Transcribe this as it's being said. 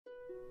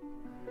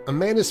A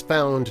man is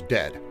found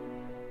dead,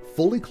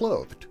 fully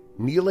clothed,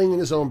 kneeling in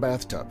his own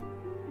bathtub.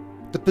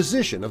 The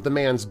position of the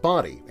man's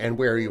body and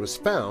where he was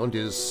found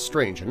is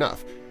strange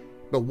enough,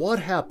 but what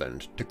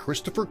happened to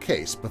Christopher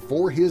Case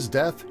before his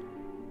death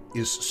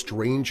is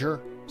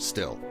stranger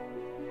still.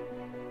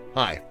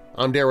 Hi,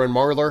 I'm Darren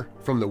Marlar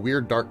from the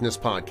Weird Darkness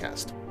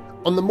Podcast.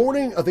 On the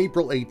morning of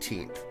April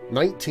 18,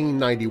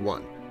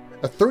 1991,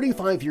 a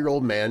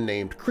 35-year-old man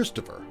named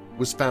Christopher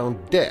was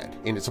found dead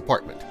in his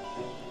apartment.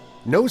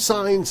 No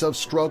signs of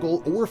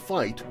struggle or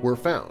fight were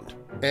found,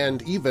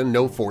 and even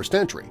no forced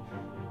entry.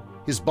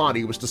 His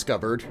body was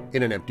discovered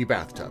in an empty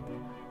bathtub.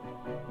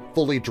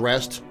 Fully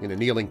dressed in a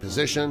kneeling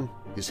position,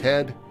 his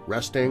head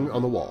resting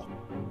on the wall.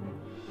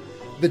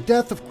 The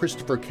death of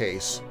Christopher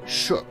Case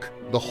shook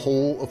the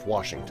whole of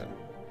Washington.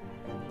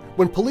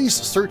 When police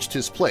searched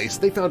his place,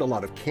 they found a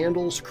lot of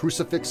candles,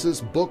 crucifixes,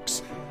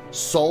 books,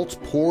 salt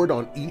poured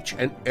on each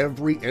and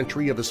every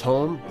entry of his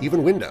home,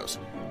 even windows.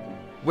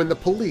 When the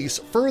police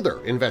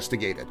further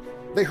investigated,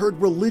 they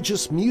heard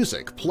religious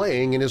music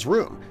playing in his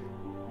room,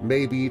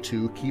 maybe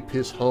to keep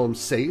his home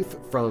safe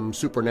from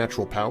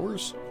supernatural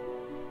powers?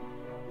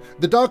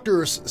 The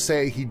doctors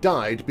say he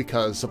died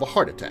because of a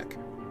heart attack.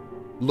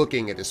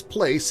 Looking at his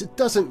place, it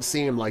doesn't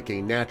seem like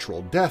a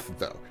natural death,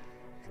 though.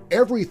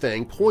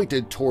 Everything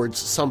pointed towards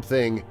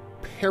something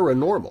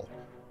paranormal.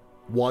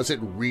 Was it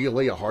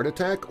really a heart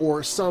attack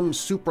or some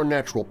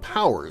supernatural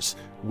powers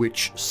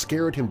which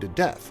scared him to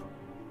death?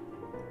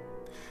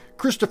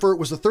 Christopher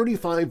was a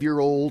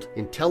 35-year-old,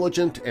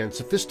 intelligent and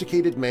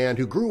sophisticated man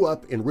who grew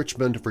up in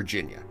Richmond,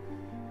 Virginia.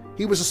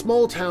 He was a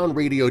small-town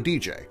radio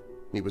DJ.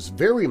 He was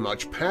very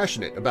much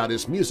passionate about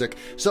his music,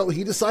 so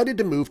he decided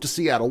to move to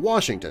Seattle,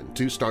 Washington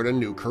to start a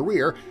new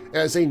career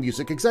as a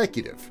music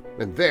executive,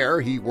 and there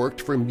he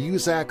worked for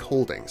Muzak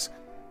Holdings.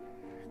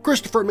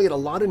 Christopher made a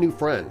lot of new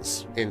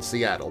friends in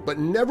Seattle, but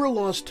never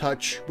lost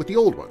touch with the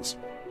old ones.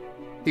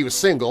 He was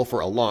single for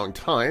a long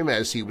time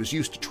as he was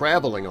used to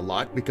traveling a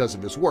lot because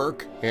of his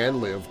work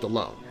and lived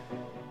alone.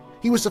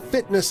 He was a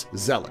fitness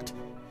zealot,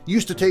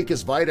 used to take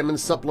his vitamin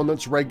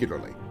supplements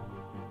regularly.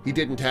 He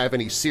didn't have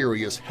any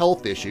serious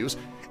health issues,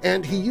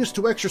 and he used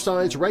to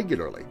exercise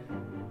regularly.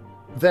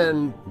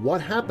 Then what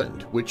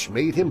happened which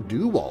made him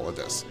do all of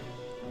this?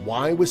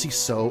 Why was he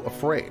so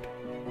afraid?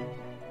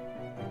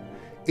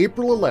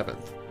 April 11,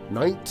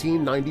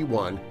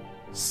 1991,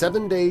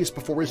 7 days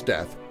before his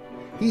death,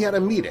 he had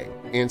a meeting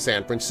in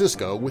San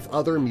Francisco with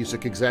other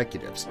music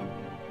executives.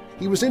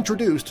 He was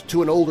introduced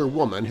to an older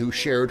woman who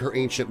shared her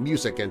ancient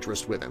music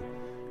interest with him.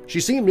 She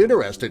seemed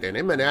interested in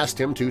him and asked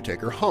him to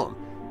take her home.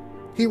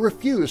 He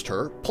refused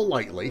her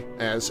politely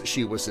as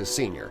she was his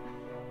senior.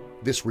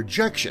 This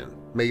rejection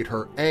made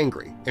her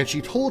angry, and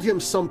she told him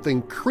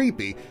something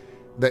creepy,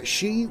 that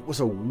she was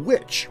a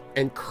witch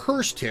and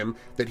cursed him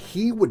that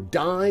he would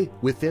die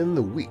within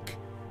the week.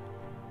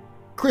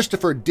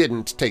 Christopher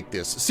didn't take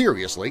this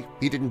seriously.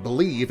 He didn't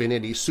believe in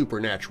any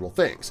supernatural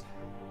things.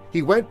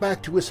 He went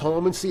back to his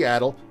home in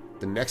Seattle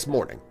the next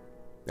morning.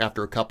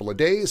 After a couple of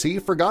days, he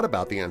forgot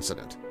about the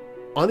incident.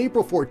 On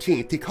April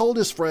 14th, he called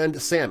his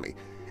friend Sammy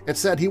and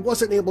said he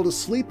wasn't able to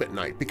sleep at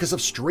night because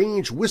of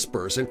strange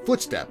whispers and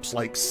footsteps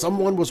like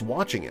someone was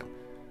watching him.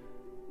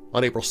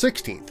 On April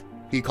 16th,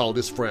 he called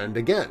his friend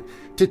again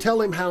to tell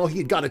him how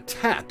he got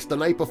attacked the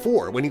night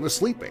before when he was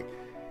sleeping.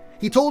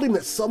 He told him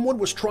that someone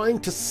was trying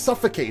to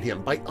suffocate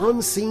him by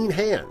unseen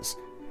hands.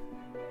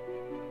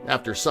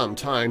 After some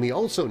time, he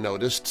also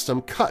noticed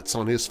some cuts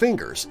on his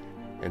fingers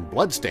and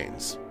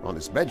bloodstains on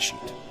his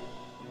bedsheet.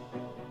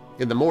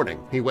 In the morning,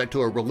 he went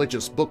to a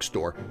religious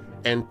bookstore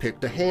and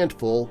picked a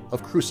handful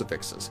of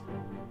crucifixes.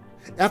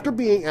 After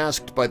being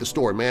asked by the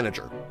store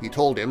manager, he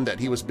told him that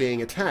he was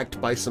being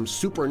attacked by some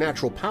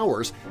supernatural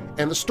powers,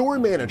 and the store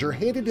manager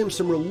handed him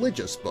some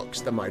religious books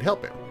that might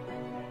help him.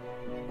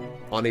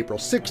 On April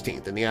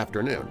 16th in the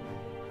afternoon,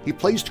 he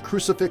placed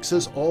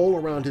crucifixes all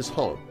around his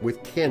home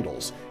with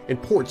candles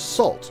and poured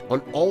salt on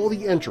all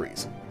the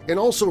entries, and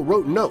also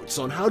wrote notes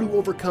on how to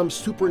overcome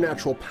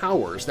supernatural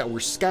powers that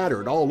were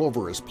scattered all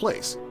over his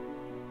place.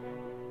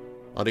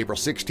 On April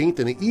 16th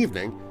in the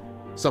evening,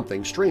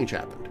 something strange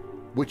happened,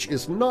 which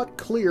is not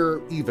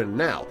clear even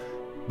now,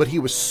 but he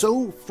was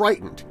so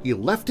frightened he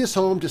left his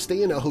home to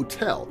stay in a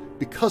hotel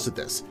because of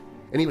this,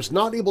 and he was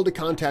not able to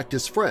contact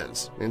his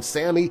friends, and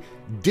Sammy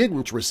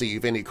didn't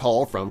receive any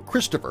call from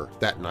Christopher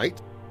that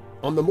night.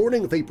 On the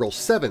morning of April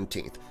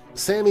 17th,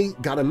 Sammy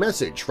got a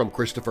message from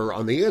Christopher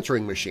on the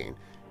answering machine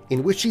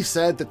in which he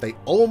said that they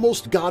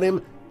almost got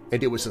him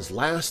and it was his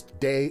last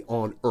day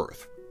on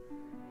Earth.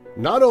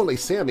 Not only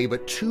Sammy,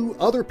 but 2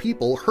 other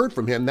people heard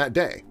from him that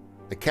day,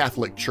 the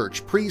Catholic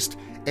church priest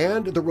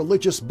and the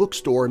religious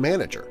bookstore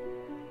manager.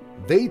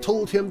 They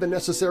told him the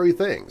necessary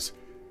things,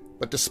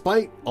 but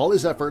despite all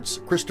his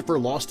efforts, Christopher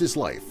lost his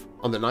life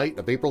on the night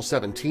of April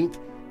 17,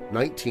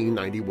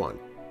 1991.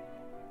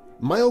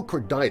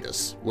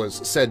 Myocarditis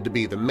was said to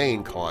be the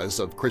main cause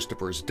of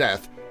Christopher's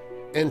death,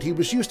 and he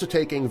was used to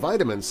taking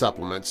vitamin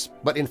supplements,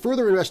 but in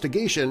further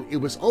investigation it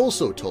was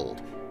also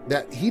told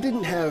that he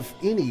didn't have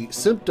any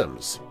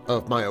symptoms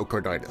of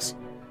myocarditis.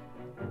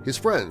 his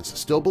friends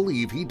still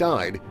believe he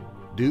died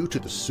due to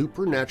the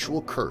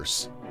supernatural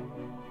curse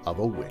of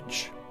a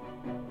witch.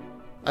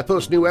 I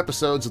post new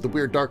episodes of the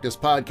Weird Darkness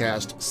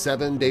podcast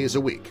 7 days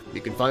a week.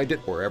 You can find it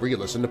wherever you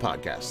listen to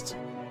podcasts.